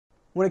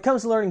When it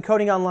comes to learning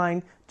coding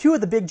online, two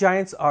of the big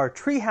giants are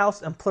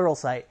Treehouse and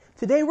Pluralsight.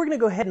 Today we're going to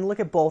go ahead and look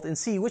at both and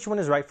see which one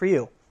is right for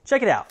you.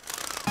 Check it out.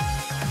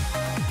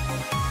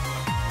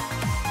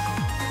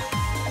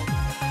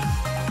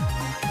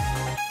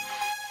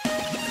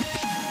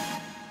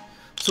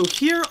 So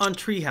here on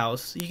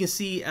Treehouse, you can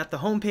see at the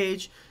home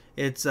page,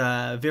 it's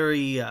a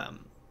very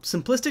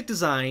simplistic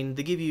design.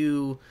 They give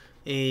you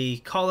a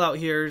call out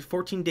here,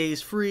 14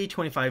 days free,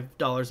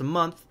 $25 a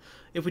month.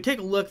 If we take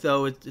a look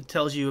though, it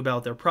tells you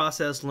about their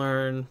process,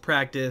 learn,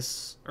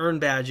 practice, earn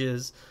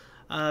badges.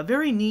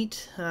 Very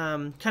neat,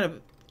 kind of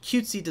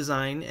cutesy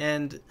design,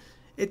 and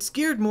it's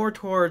geared more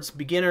towards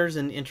beginners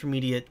and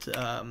intermediate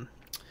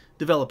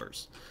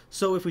developers.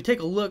 So if we take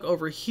a look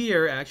over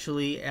here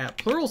actually at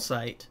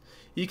Pluralsight,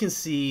 you can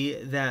see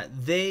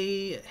that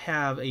they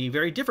have a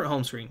very different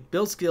home screen.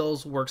 Build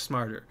skills, work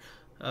smarter,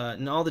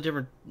 and all the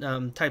different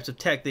types of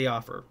tech they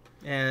offer.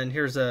 And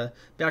here's a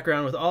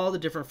background with all the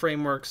different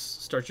frameworks.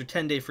 Start your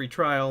 10-day free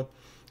trial.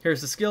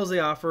 Here's the skills they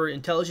offer,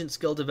 intelligent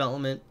skill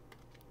development.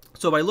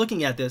 So by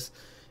looking at this,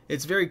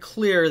 it's very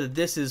clear that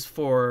this is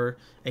for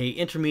a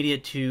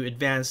intermediate to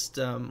advanced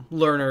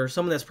learner,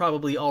 someone that's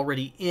probably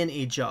already in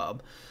a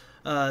job.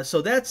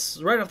 So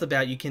that's right off the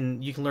bat. You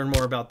can learn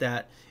more about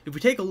that. If we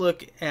take a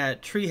look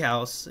at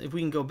Treehouse, if we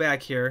can go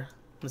back here,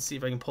 let's see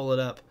if I can pull it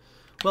up.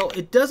 Well,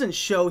 it doesn't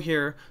show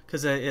here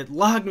because it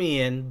logged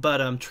me in, but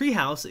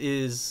Treehouse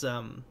is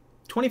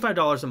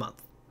 $25 a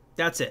month.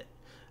 That's it.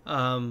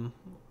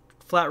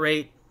 Flat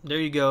rate, there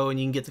you go, and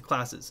you can get the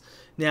classes.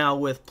 Now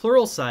with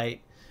Pluralsight,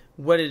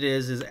 what it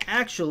is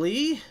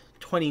actually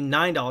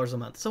 $29 a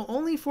month. So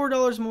only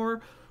 $4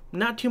 more,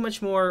 not too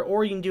much more,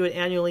 or you can do it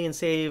annually and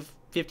save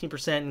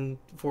 15%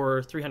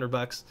 for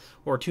 $300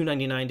 or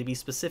 $299 to be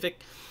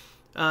specific.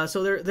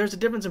 So there's a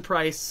difference in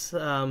price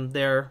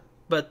there.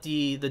 But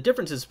the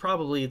difference is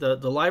probably the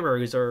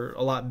libraries are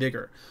a lot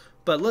bigger.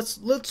 But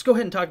let's go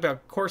ahead and talk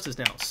about courses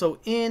now. So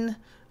in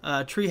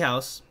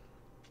Treehouse,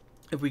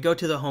 if we go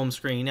to the home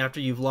screen after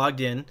you've logged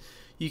in,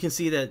 you can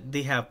see that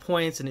they have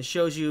points, and it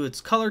shows you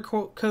it's color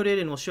coded,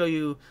 and will show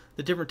you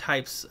the different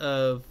types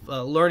of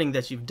learning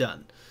that you've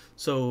done.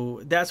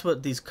 So that's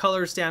what these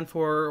colors stand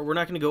for. We're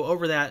not going to go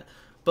over that,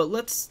 but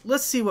let's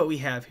see what we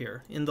have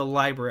here in the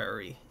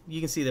library.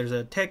 You can see there's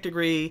a tech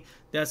degree.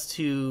 That's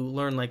to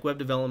learn like web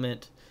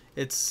development.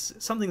 It's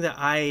something that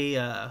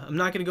I'm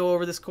not going to go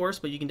over this course,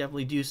 but you can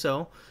definitely do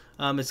so.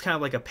 It's kind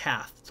of like a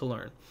path to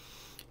learn.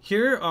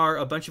 Here are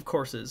a bunch of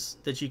courses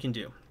that you can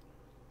do.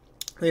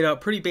 Laid out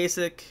pretty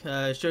basic.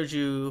 Shows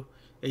you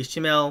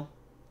HTML,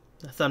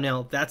 a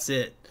thumbnail. That's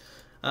it.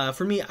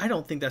 For me, I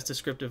don't think that's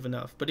descriptive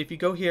enough. But if you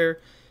go here,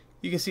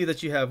 you can see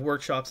that you have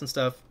workshops and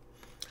stuff.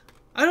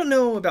 I don't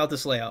know about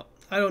this layout.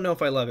 I don't know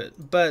if I love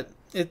it, but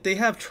they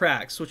have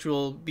tracks, which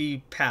will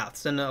be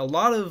paths, and a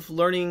lot of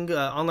learning,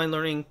 online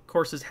learning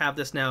courses have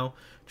this now.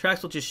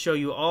 Tracks will just show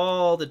you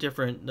all the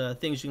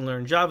different things you can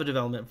learn: Java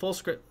development,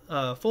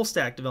 full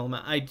stack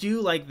development. I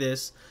do like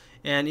this,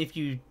 and if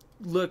you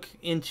look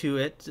into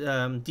it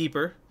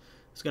deeper,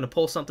 it's going to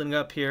pull something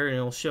up here, and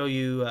it'll show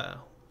you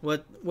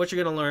what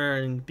you're going to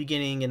learn,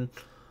 beginning, and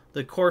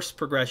the course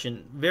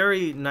progression.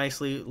 Very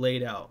nicely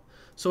laid out.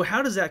 So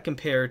how does that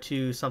compare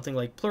to something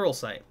like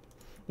Pluralsight?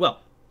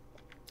 Well,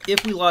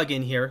 if we log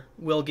in here,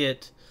 we'll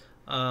get,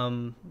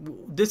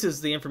 this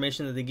is the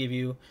information that they give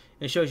you.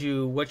 It shows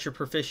you what you're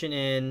proficient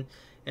in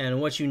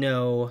and what you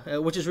know,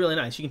 which is really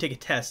nice. You can take a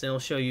test and it'll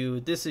show you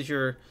this is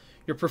your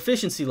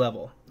proficiency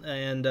level,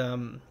 and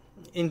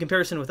in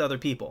comparison with other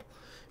people.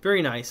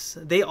 Very nice.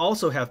 They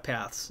also have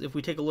paths. If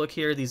we take a look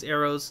here, these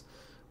arrows,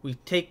 we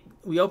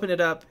open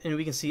it up and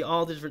we can see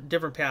all the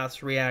different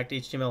paths: React,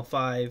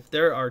 HTML5.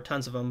 There are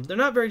tons of them. They're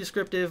not very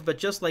descriptive, but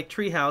just like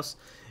Treehouse,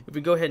 if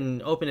we go ahead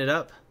and open it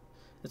up,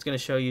 it's going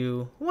to show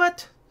you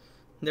what?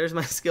 There's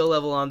my skill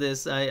level on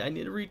this. I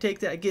need to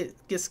retake that,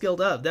 get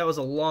skilled up. That was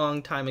a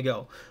long time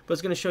ago. But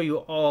it's going to show you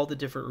all the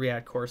different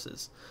React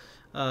courses.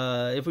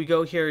 If we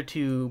go here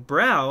to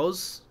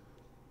browse,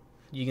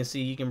 you can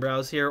see you can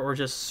browse here or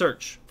just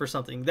search for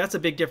something. That's a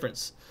big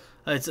difference.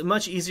 It's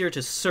much easier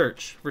to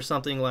search for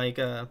something like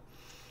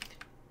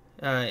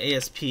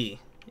ASP.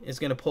 It's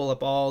going to pull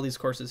up all these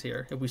courses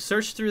here. If we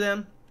search through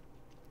them,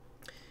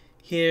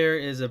 here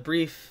is a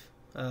brief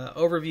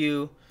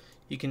overview.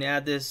 You can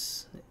add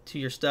this to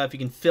your stuff. You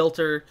can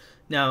filter.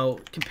 Now,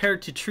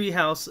 compared to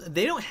Treehouse,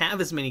 they don't have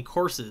as many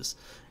courses.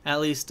 At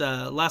least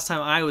last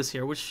time I was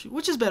here, which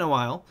has been a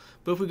while.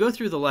 But if we go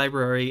through the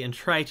library and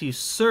try to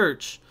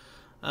search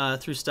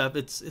through stuff,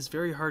 it's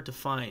very hard to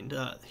find.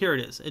 Here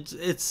it is.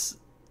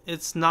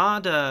 It's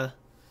not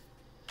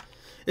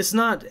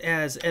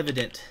as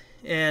evident.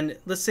 And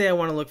let's say I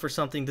want to look for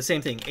something, the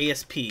same thing,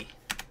 ASP.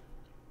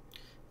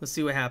 Let's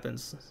see what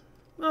happens.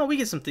 Well, we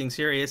get some things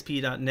here: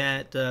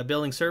 ASP.NET,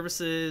 building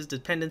services,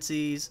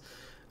 dependencies.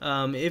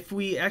 If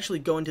we actually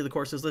go into the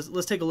courses,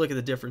 let's take a look at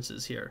the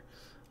differences here.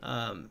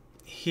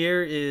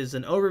 Here is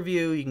an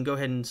overview. You can go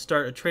ahead and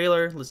start a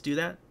trailer. Let's do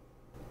that.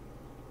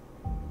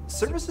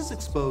 Services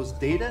expose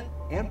data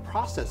and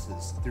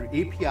processes through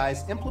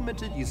APIs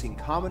implemented using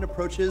common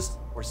approaches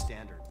or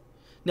standards.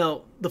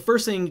 Now, the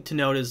first thing to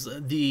note is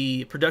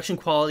the production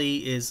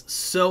quality is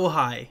so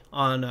high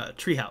on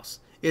Treehouse.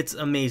 It's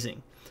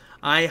amazing.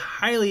 I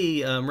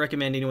highly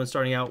recommend anyone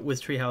starting out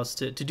with Treehouse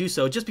to do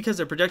so, just because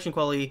their production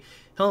quality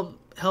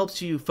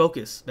helps you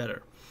focus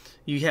better.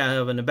 You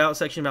have an about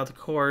section about the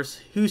course,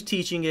 who's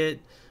teaching it.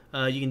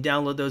 You can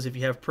download those if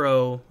you have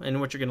Pro,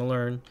 and what you're going to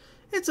learn.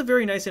 It's a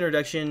very nice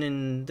introduction,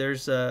 and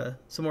there's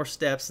some more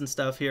steps and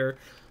stuff here,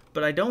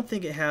 but I don't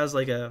think it has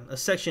like a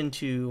section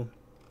to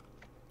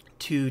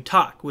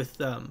talk with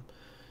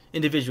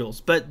individuals.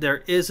 But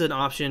there is an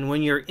option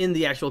when you're in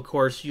the actual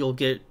course. You'll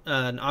get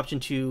an option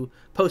to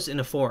post in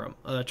a forum,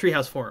 a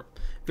Treehouse forum.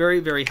 Very,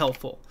 very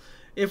helpful.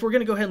 If we're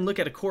going to go ahead and look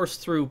at a course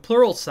through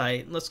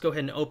Pluralsight, let's go ahead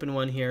and open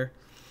one here.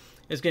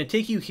 It's going to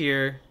take you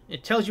here.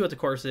 It tells you what the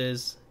course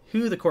is,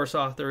 who the course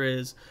author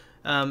is.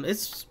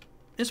 It's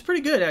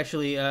pretty good,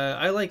 actually.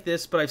 I like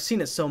this, but I've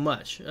seen it so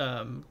much.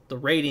 The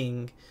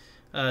rating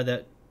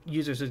that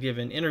users have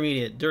given,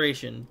 intermediate,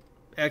 duration,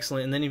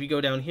 excellent. And then if you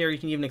go down here, you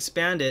can even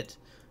expand it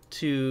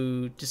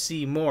to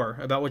see more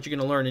about what you're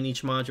going to learn in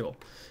each module.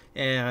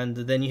 And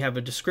then you have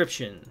a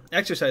description,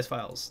 exercise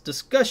files,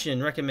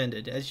 discussion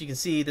recommended. As you can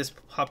see, this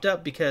popped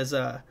up because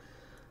I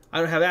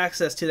don't have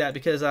access to that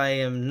because I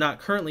am not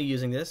currently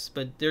using this,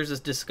 but there's this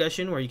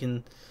discussion where you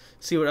can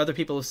see what other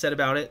people have said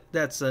about it.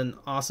 That's an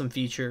awesome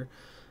feature.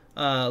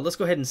 Let's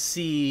go ahead and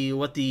see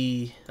what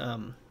the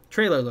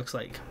trailer looks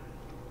like.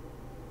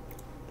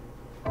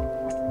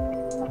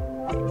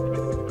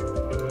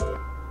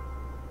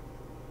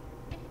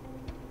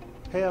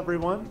 Hey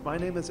everyone, my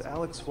name is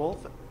Alex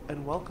Wolf,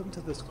 and welcome to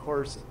this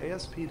course,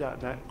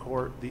 ASP.NET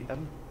Core, the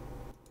M.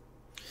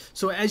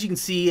 So as you can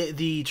see,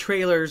 the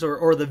trailers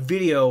or the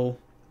video,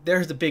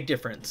 there's a big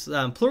difference.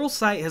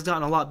 Pluralsight has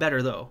gotten a lot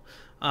better though.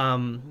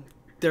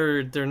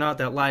 They're not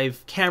that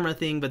live camera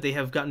thing, but they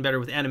have gotten better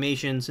with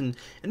animations and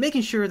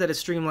making sure that it's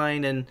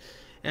streamlined and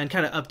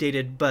kind of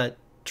updated. But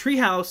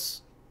Treehouse,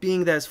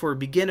 being that it's for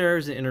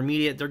beginners and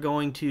intermediate, they're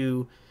going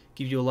to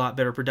give you a lot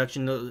better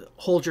production,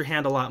 hold your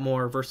hand a lot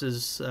more,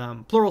 versus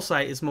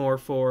Pluralsight is more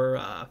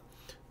for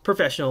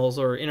professionals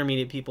or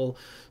intermediate people.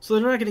 So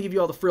they're not going to give you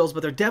all the frills,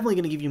 but they're definitely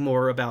going to give you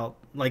more about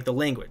like the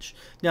language.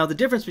 Now the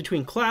difference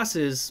between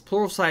classes,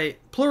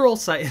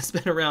 Pluralsight has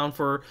been around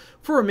for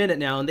a minute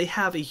now, and they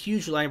have a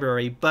huge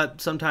library, but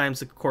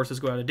sometimes the courses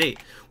go out of date.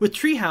 With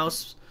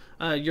Treehouse,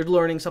 you're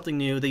learning something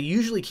new. They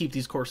usually keep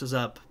these courses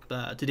up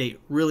to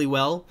date really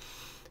well.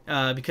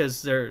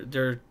 Because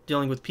they're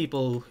dealing with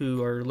people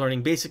who are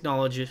learning basic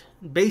knowledge,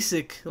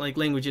 basic like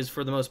languages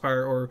for the most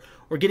part,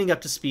 or getting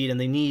up to speed, and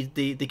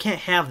they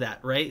can't have that,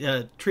 right?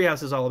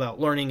 Treehouse is all about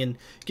learning and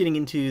getting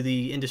into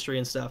the industry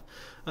and stuff.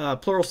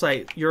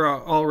 Pluralsight, you're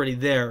already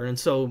there, and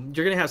so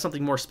you're gonna have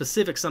something more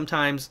specific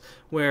sometimes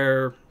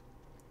where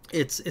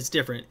it's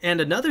different.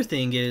 And another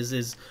thing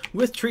is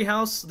with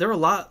Treehouse, they're a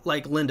lot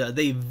like Linda.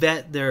 They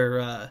vet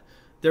their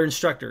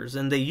instructors,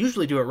 and they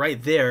usually do it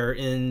right there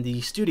in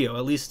the studio,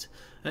 at least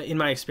in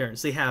my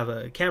experience. They have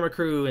a camera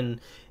crew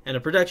and a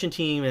production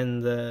team,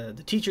 and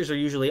the teachers are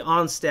usually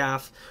on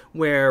staff,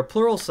 where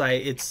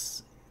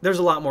Pluralsight, there's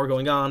a lot more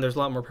going on. There's a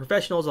lot more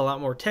professionals, a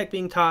lot more tech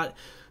being taught,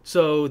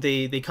 so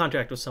they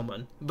contract with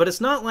someone. But it's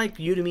not like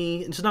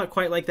Udemy. It's not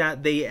quite like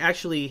that. They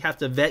actually have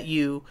to vet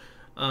you.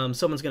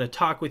 Someone's going to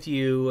talk with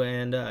you,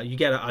 and you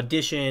get an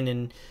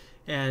audition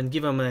and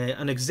give them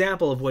an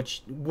example of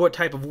what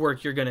type of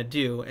work you're going to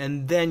do,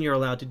 and then you're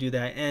allowed to do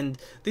that. And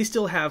they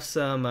still have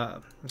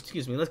some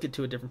excuse me, let's get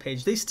to a different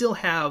page. They still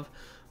have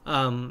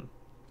some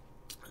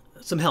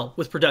help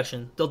with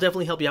production. They'll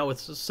definitely help you out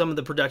with some of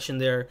the production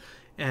there,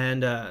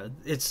 and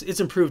it's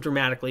improved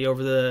dramatically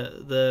over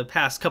the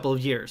past couple of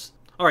years.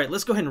 All right,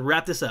 let's go ahead and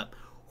wrap this up.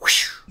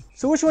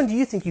 So which one do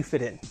you think you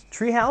fit in?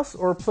 Treehouse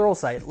or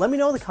Pluralsight? Let me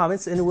know in the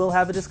comments and we'll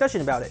have a discussion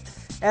about it.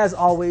 As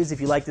always,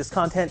 if you like this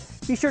content,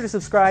 be sure to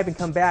subscribe and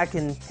come back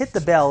and hit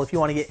the bell if you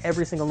want to get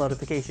every single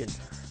notification.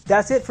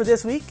 That's it for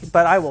this week,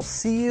 but I will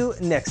see you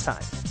next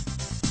time.